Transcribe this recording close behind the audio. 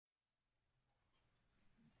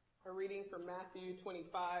A reading from Matthew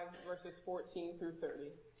 25, verses 14 through 30.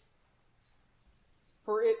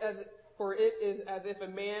 For it is as if a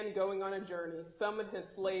man going on a journey summoned his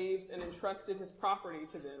slaves and entrusted his property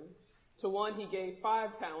to them. To one he gave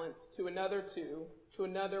 5 talents, to another 2, to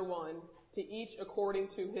another 1, to each according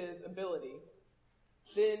to his ability.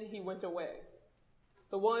 Then he went away.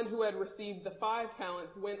 The one who had received the 5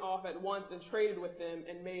 talents went off at once and traded with them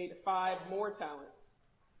and made 5 more talents.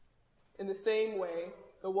 In the same way,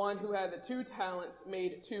 the one who had the 2 talents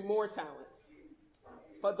made 2 more talents.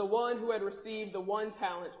 But the one who had received the 1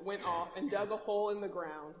 talent went off and dug a hole in the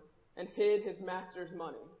ground and hid his master's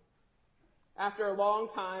money. After a long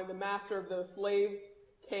time, the master of those slaves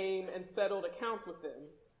came and settled accounts with them.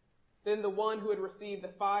 Then the one who had received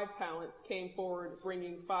the 5 talents came forward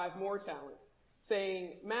bringing 5 more talents,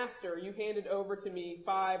 saying, Master, you handed over to me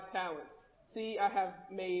 5 talents. See, I have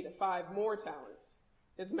made 5 more talents.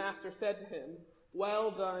 His master said to him,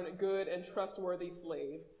 Well done, good and trustworthy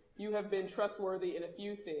slave. You have been trustworthy in a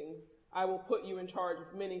few things. I will put you in charge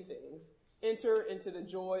of many things. Enter into the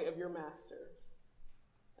joy of your master.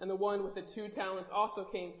 And the one with the 2 talents also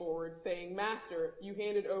came forward, saying, Master, you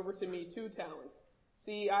handed over to me 2 talents.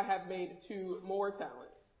 See, I have made 2 more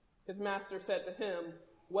talents. His master said to him,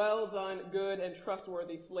 Well done, good and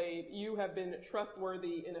trustworthy slave. You have been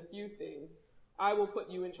trustworthy in a few things. I will put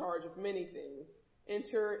you in charge of many things.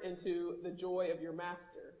 Enter into the joy of your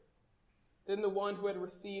master. Then the one who had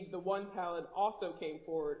received the 1 talent also came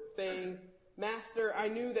forward, saying, Master, I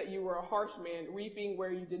knew that you were a harsh man, reaping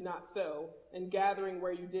where you did not sow, and gathering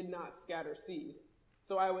where you did not scatter seed.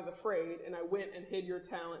 So I was afraid, and I went and hid your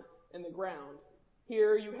talent in the ground.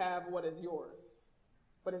 Here you have what is yours.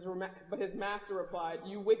 But his master replied,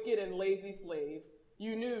 You wicked and lazy slave,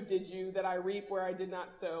 you knew, did you, that I reap where I did not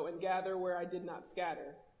sow, and gather where I did not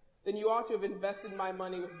scatter? Then you ought to have invested my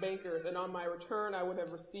money with bankers, and on my return I would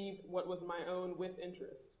have received what was my own with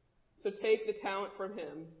interest. So take the talent from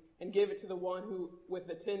him, and give it to the one who with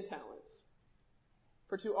the 10 talents.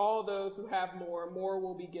 For to all those who have more, more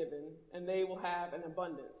will be given, and they will have an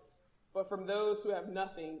abundance. But from those who have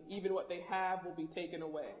nothing, even what they have will be taken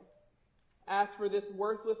away. As for this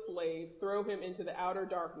worthless slave, throw him into the outer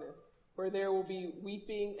darkness, where there will be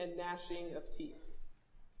weeping and gnashing of teeth.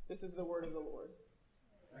 This is the word of the Lord.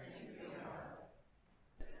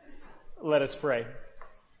 Let us pray.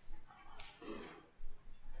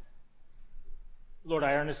 Lord,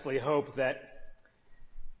 I earnestly hope that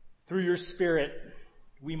through your Spirit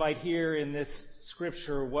we might hear in this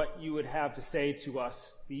scripture what you would have to say to us,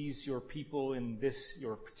 these your people in this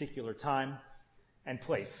your particular time and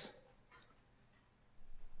place.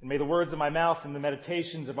 And may the words of my mouth and the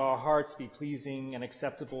meditations of our hearts be pleasing and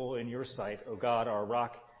acceptable in your sight, O God, our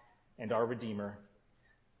rock and our Redeemer.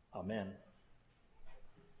 Amen.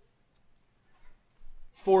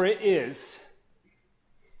 For it is.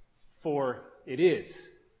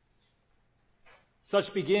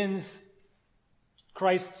 Such begins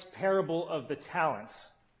Christ's parable of the talents,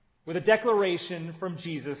 with a declaration from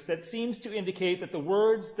Jesus that seems to indicate that the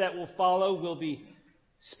words that will follow will be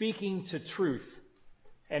speaking to truth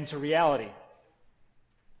and to reality.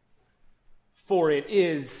 For it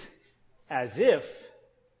is as if,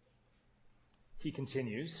 he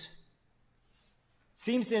continues,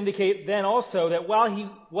 seems to indicate then also that while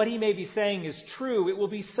what he may be saying is true, it will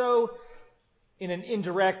be so in an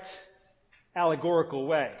indirect, allegorical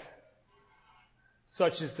way.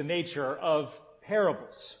 Such is the nature of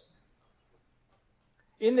parables.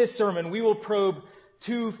 In this sermon, we will probe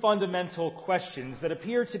 2 fundamental questions that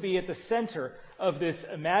appear to be at the center of this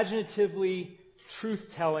imaginatively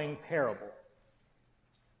truth-telling parable.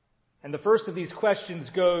 And the first of these questions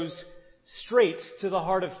goes straight to the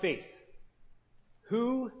heart of faith.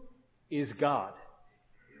 Who is God?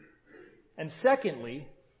 And secondly,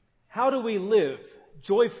 how do we live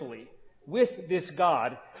joyfully with this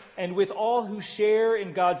God and with all who share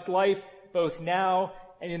in God's life both now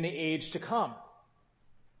and in the age to come?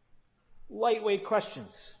 Lightweight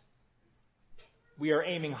questions. We are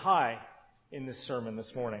aiming high in this sermon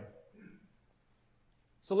this morning.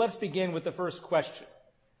 So let's begin with the first question.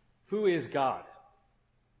 Who is God?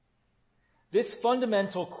 This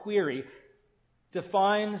fundamental query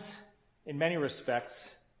defines, in many respects,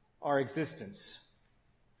 our existence.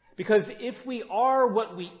 Because if we are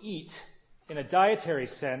what we eat in a dietary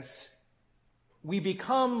sense, we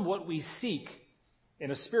become what we seek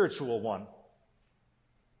in a spiritual one.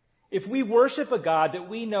 If we worship a God that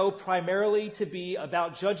we know primarily to be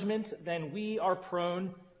about judgment, then we are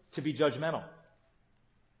prone to be judgmental.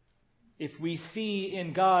 If we see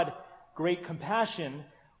in God great compassion,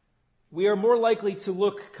 we are more likely to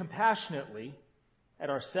look compassionately at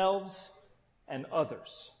ourselves and others.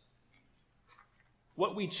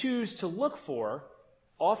 what we choose to look for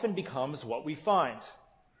often becomes what we find.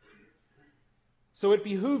 So it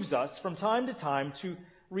behooves us from time to time to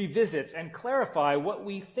revisit and clarify what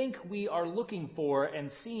we think we are looking for and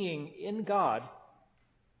seeing in God,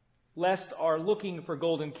 lest our looking for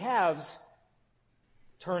golden calves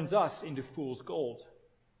turns us into fool's gold.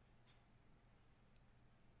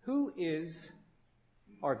 Who is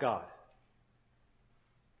our God?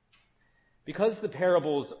 Because the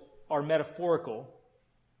parables are metaphorical,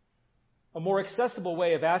 a more accessible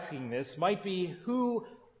way of asking this might be, who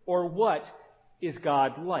or what is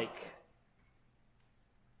God like?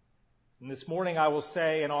 And this morning I will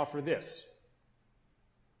say and offer this: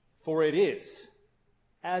 for it is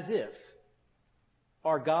as if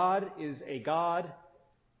our God is a God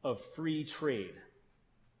of free trade.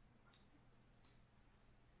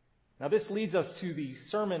 Now this leads us to the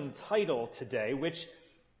sermon title today, which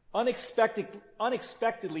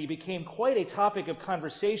unexpectedly became quite a topic of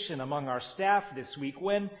conversation among our staff this week,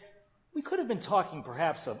 when we could have been talking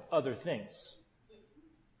perhaps of other things.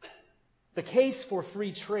 The case for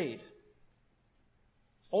free trade.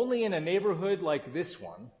 Only in a neighborhood like this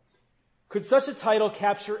one could such a title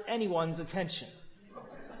capture anyone's attention.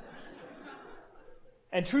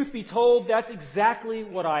 And truth be told, that's exactly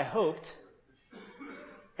what I hoped,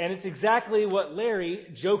 and it's exactly what Larry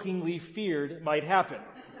jokingly feared might happen.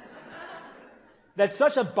 That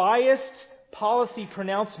such a biased policy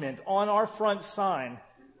pronouncement on our front sign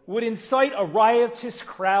would incite a riotous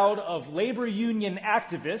crowd of labor union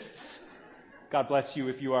activists, God bless you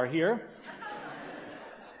if you are here,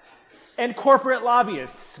 and corporate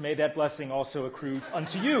lobbyists, may that blessing also accrue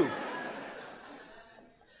unto you,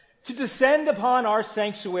 to descend upon our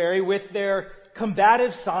sanctuary with their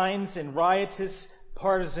combative signs and riotous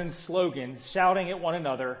partisan slogans, shouting at one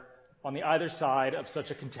another on the either side of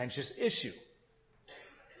such a contentious issue.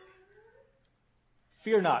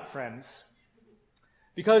 Fear not, friends,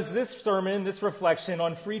 because this sermon, this reflection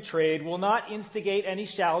on free trade, will not instigate any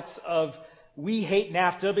shouts of, "We hate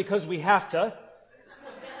NAFTA because we have to,"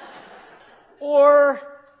 or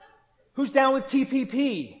 "Who's down with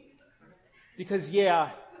TPP?" Because,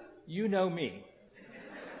 yeah, you know me,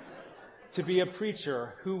 to be a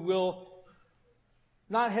preacher who will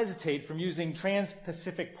not hesitate from using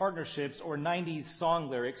Trans-Pacific Partnerships or 90s song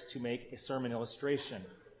lyrics to make a sermon illustration.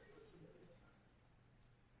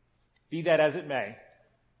 Be that as it may,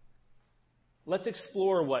 let's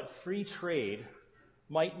explore what free trade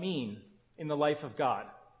might mean in the life of God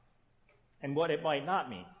and what it might not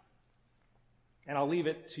mean. And I'll leave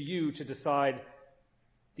it to you to decide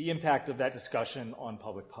the impact of that discussion on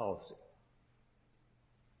public policy.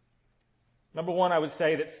 Number one, I would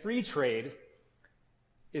say that free trade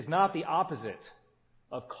is not the opposite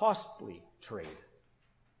of costly trade.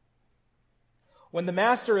 When the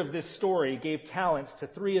master of this story gave talents to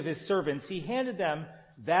 3 of his servants, he handed them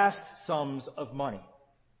vast sums of money.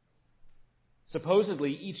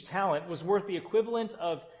 Supposedly, each talent was worth the equivalent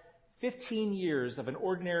of 15 years of an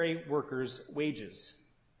ordinary worker's wages,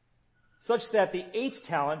 such that the 8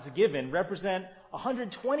 talents given represent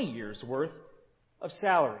 120 years' worth of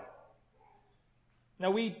salary.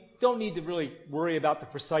 Now, we don't need to really worry about the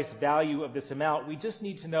precise value of this amount. We just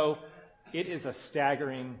need to know it is a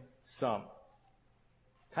staggering sum.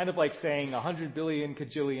 Kind of like saying 100 billion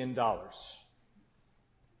kajillion dollars.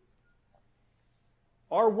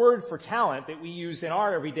 Our word for talent that we use in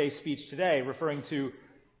our everyday speech today, referring to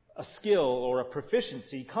a skill or a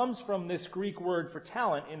proficiency, comes from this Greek word for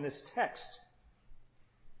talent in this text.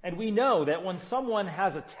 And we know that when someone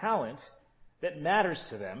has a talent that matters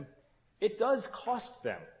to them, it does cost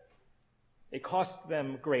them. It costs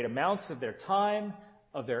them great amounts of their time,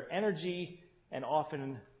 of their energy, and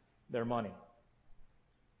often their money.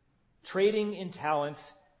 Trading in talents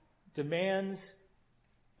demands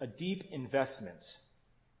a deep investment,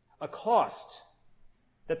 a cost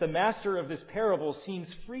that the master of this parable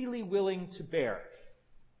seems freely willing to bear,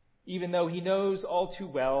 even though he knows all too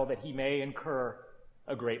well that he may incur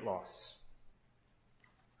a great loss.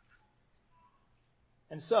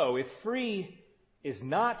 And so, if free is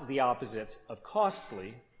not the opposite of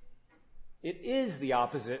costly, it is the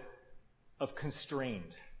opposite of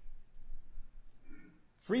constrained.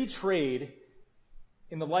 Free trade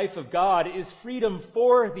in the life of God is freedom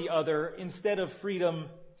for the other instead of freedom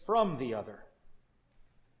from the other.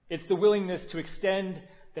 It's the willingness to extend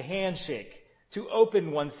the handshake, to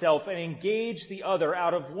open oneself and engage the other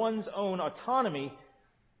out of one's own autonomy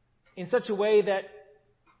in such a way that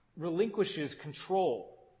relinquishes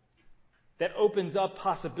control, that opens up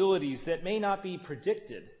possibilities that may not be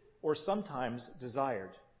predicted or sometimes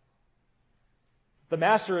desired. The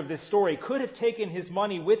master of this story could have taken his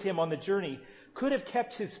money with him on the journey, could have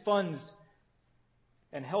kept his funds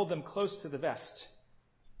and held them close to the vest.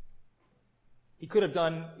 He could have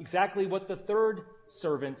done exactly what the third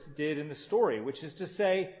servant did in the story, which is to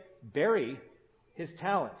say, bury his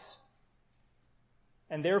talents,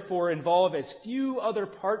 and therefore involve as few other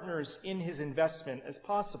partners in his investment as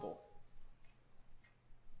possible.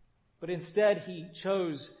 But instead, he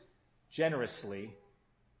chose generously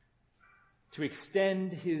to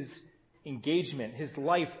extend his engagement, his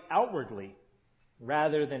life outwardly,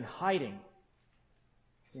 rather than hiding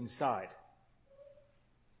inside.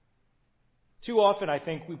 Too often, I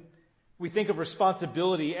think, we think of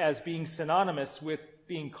responsibility as being synonymous with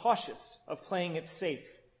being cautious, of playing it safe.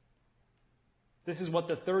 This is what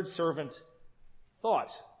the third servant thought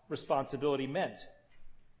responsibility meant.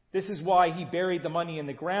 This is why he buried the money in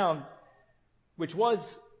the ground, which was,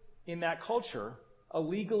 in that culture, a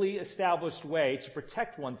legally established way to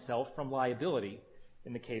protect oneself from liability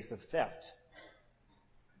in the case of theft.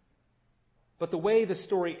 But the way the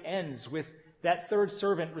story ends, with that third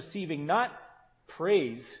servant receiving not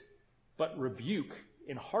praise, but rebuke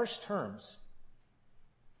in harsh terms,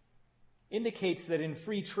 indicates that in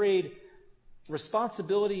free trade,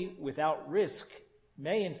 responsibility without risk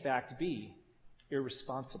may in fact be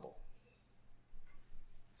irresponsible.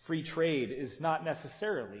 Free trade is not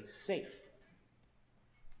necessarily safe,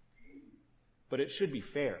 but it should be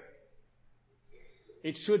fair.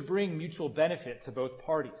 It should bring mutual benefit to both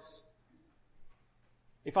parties.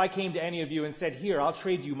 If I came to any of you and said, "Here, I'll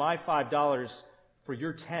trade you my $5 for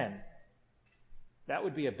your 10, that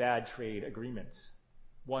would be a bad trade agreement,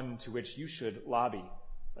 one to which you should lobby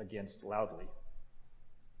against loudly.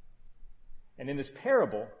 And in this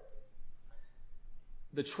parable,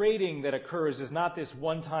 the trading that occurs is not this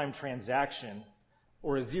one-time transaction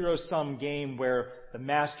or a zero-sum game where the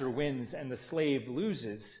master wins and the slave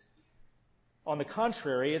loses. On the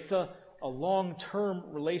contrary, it's a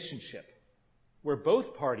long-term relationship where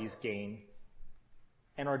both parties gain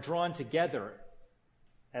and are drawn together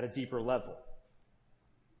at a deeper level.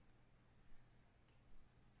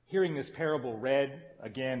 Hearing this parable read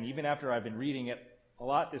again, even after I've been reading it a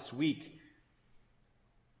lot this week,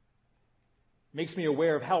 makes me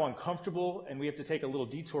aware of how uncomfortable, and we have to take a little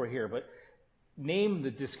detour here, but name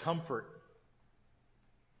the discomfort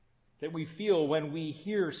that we feel when we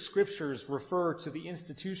hear scriptures refer to the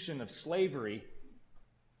institution of slavery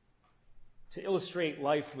to illustrate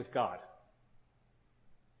life with God.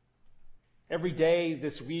 Every day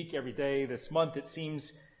this week, every day this month, it seems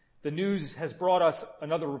the news has brought us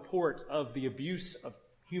another report of the abuse of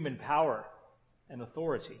human power and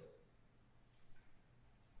authority.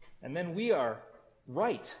 And then we are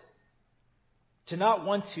right to not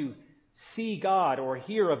want to see God or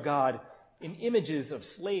hear of God in images of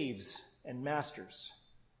slaves and masters.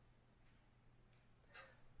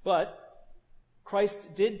 But Christ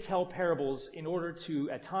did tell parables in order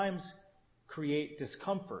to, at times, create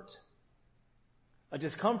discomfort. A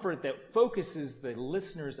discomfort that focuses the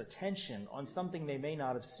listener's attention on something they may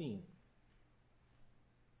not have seen.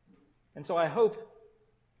 And so I hope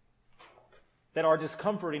that our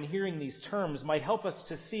discomfort in hearing these terms might help us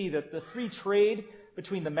to see that the free trade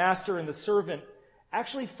between the master and the servant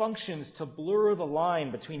actually functions to blur the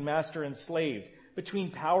line between master and slave, between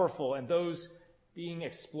powerful and those being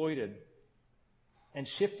exploited, and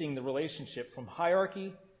shifting the relationship from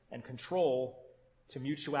hierarchy and control to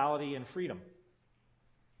mutuality and freedom.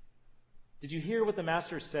 Did you hear what the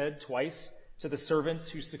master said twice to the servants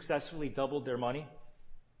who successfully doubled their money?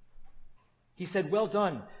 He said, "Well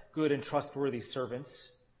done, good and trustworthy servants.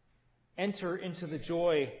 Enter into the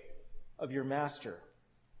joy of your master."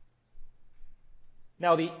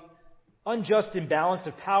 Now, the unjust imbalance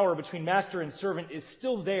of power between master and servant is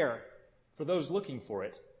still there for those looking for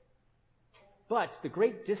it. But the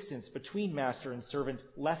great distance between master and servant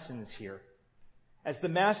lessens here, as the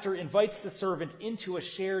master invites the servant into a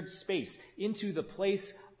shared space, into the place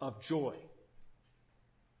of joy.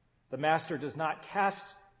 The master does not cast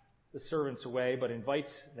the servants away, but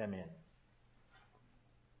invites them in.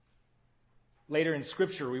 Later in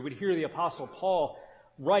Scripture, we would hear the Apostle Paul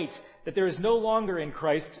write that there is no longer in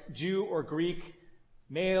Christ Jew or Greek,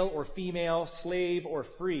 male or female, slave or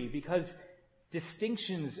free, because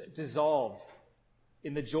distinctions dissolve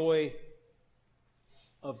in the joy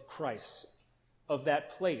of Christ, of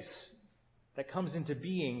that place that comes into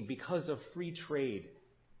being because of free trade,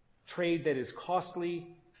 trade that is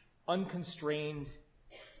costly, unconstrained,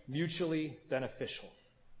 mutually beneficial.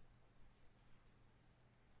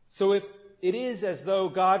 So if it is as though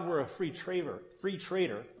God were a free trader,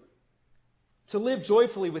 to live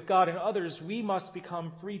joyfully with God and others, we must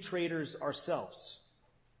become free traders ourselves.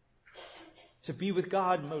 To be with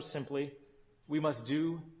God, most simply, we must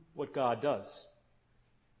do what God does.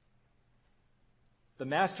 The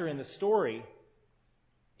master in the story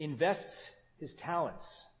invests his talents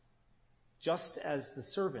just as the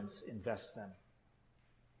servants invest them.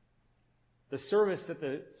 The service that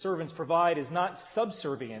the servants provide is not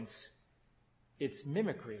subservience, it's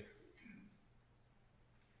mimicry.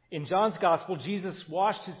 In John's Gospel, Jesus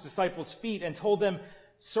washed his disciples' feet and told them,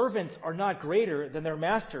 "Servants are not greater than their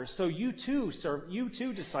masters, so you too,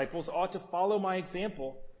 disciples, ought to follow my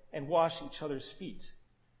example and wash each other's feet."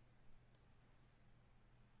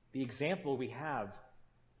 The example we have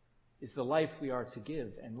is the life we are to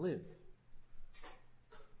give and live.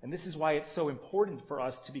 And this is why it's so important for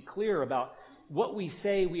us to be clear about what we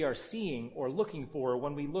say we are seeing or looking for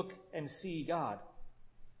when we look and see God.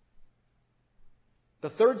 The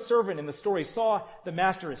third servant in the story saw the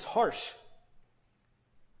master as harsh.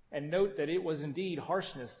 And note that it was indeed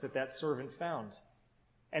harshness that servant found.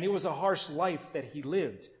 And it was a harsh life that he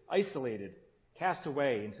lived, isolated, cast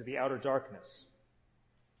away into the outer darkness,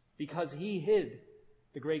 because he hid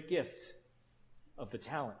the great gift of the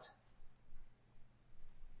talent.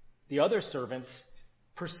 The other servants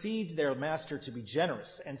perceived their master to be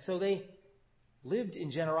generous, and so they lived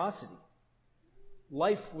in generosity.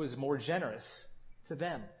 Life was more generous to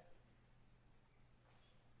them.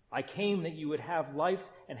 "I came that you would have life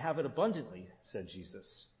and have it abundantly," said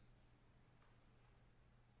Jesus.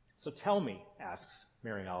 "So tell me," asks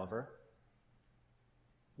Mary Oliver,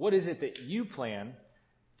 "what is it that you plan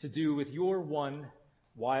to do with your one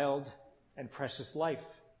wild and precious life?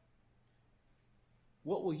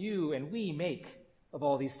 What will you and we make of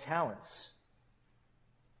all these talents?"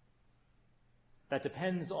 That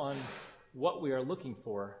depends on what we are looking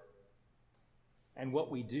for and what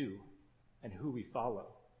we do and who we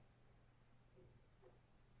follow.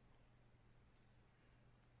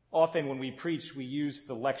 Often when we preach, we use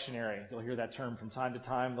the lectionary. You'll hear that term from time to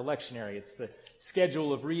time, the lectionary. It's the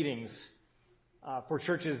schedule of readings for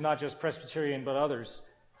churches, not just Presbyterian, but others,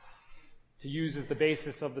 to use as the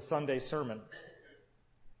basis of the Sunday sermon.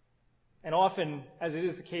 And often, as it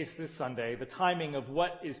is the case this Sunday, the timing of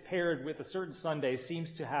what is paired with a certain Sunday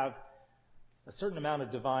seems to have a certain amount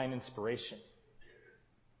of divine inspiration.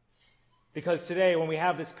 Because today, when we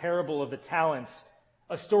have this parable of the talents,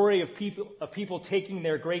 a story of people taking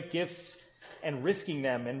their great gifts and risking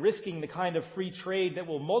them, and risking the kind of free trade that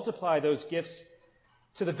will multiply those gifts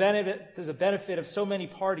to the benefit of so many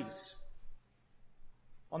parties,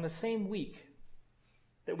 on the same week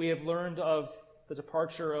that we have learned of the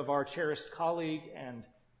departure of our cherished colleague and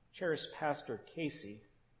cherished pastor, Casey,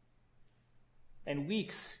 and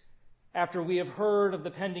weeks after we have heard of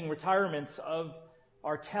the pending retirements of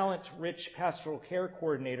our talent-rich pastoral care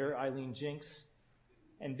coordinator, Eileen Jinks,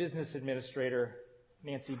 and business administrator,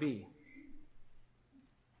 Nancy B.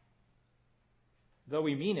 Though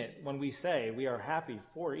we mean it when we say we are happy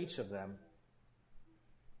for each of them,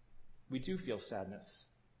 we do feel sadness.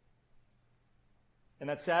 And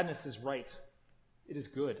that sadness is right. It is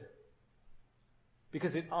good.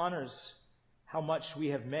 Because it honors how much we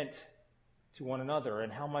have meant to one another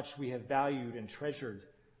and how much we have valued and treasured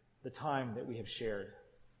the time that we have shared.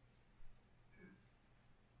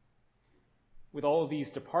 With all of these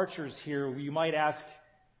departures here, you might ask,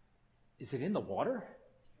 is it in the water?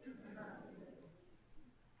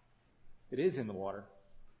 It is in the water.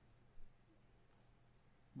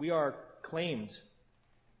 We are claimed,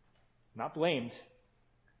 not blamed,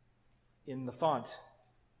 in the font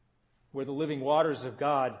where the living waters of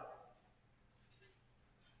God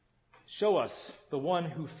show us the one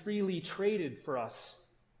who freely traded for us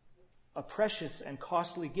a precious and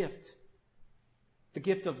costly gift. The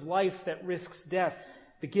gift of life that risks death.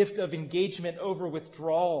 The gift of engagement over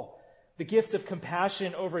withdrawal. The gift of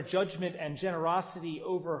compassion over judgment and generosity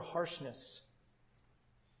over harshness.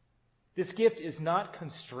 This gift is not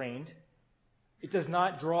constrained. It does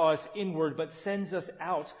not draw us inward, but sends us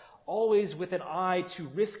out, always with an eye to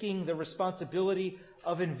risking the responsibility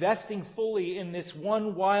of investing fully in this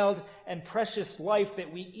one wild and precious life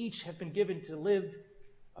that we each have been given to live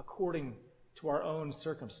according to our own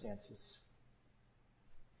circumstances.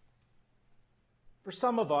 For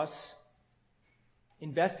some of us,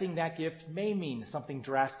 investing that gift may mean something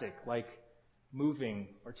drastic, like moving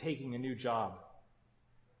or taking a new job.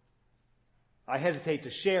 I hesitate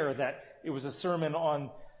to share that it was a sermon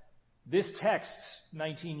on this text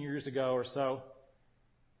 19 years ago or so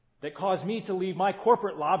that caused me to leave my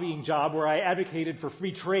corporate lobbying job where I advocated for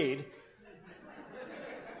free trade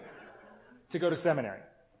to go to seminary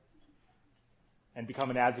and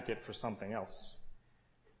become an advocate for something else.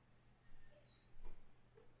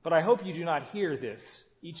 But I hope you do not hear this,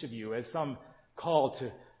 each of you, as some call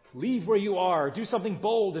to leave where you are, do something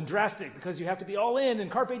bold and drastic because you have to be all in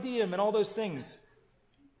and carpe diem and all those things.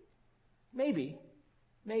 Maybe.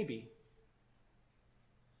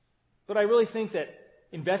 But I really think that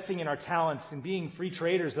investing in our talents and being free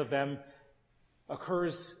traders of them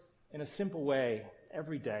occurs in a simple way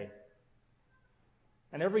every day.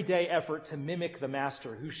 An everyday effort to mimic the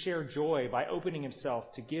Master who shared joy by opening himself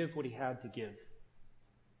to give what he had to give.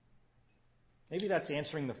 Maybe that's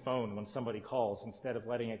answering the phone when somebody calls instead of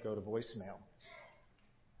letting it go to voicemail.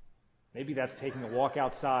 Maybe that's taking a walk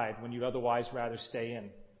outside when you'd otherwise rather stay in.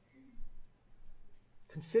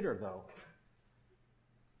 Consider, though,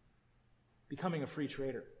 becoming a free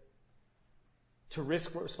trader. To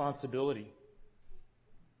risk responsibility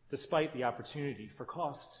despite the opportunity for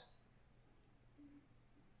cost.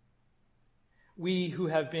 We who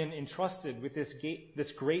have been entrusted with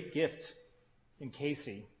this great gift in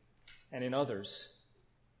Casey and in others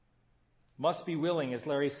must be willing, as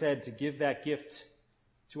Larry said, to give that gift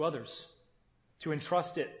to others, to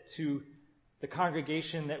entrust it to the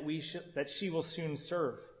congregation that she will soon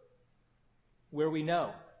serve, where we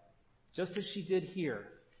know, just as she did here,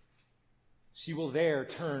 she will there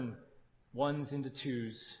turn ones into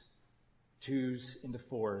twos, twos into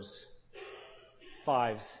fours,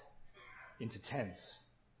 fives into tens.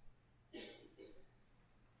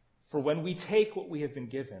 For when we take what we have been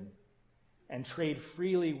given and trade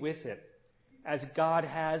freely with it, as God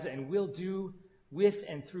has and will do with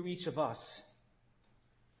and through each of us,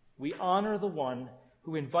 we honor the one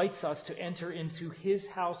who invites us to enter into his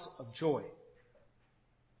house of joy.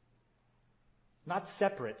 Not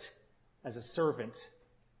separate as a servant,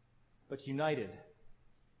 but united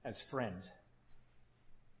as friend.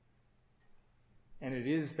 And it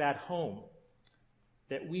is that home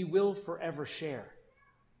that we will forever share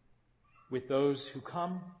with those who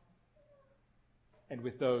come and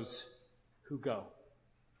with those who go.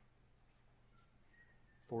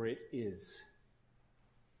 For it is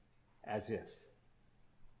as if.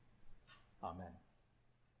 Amen.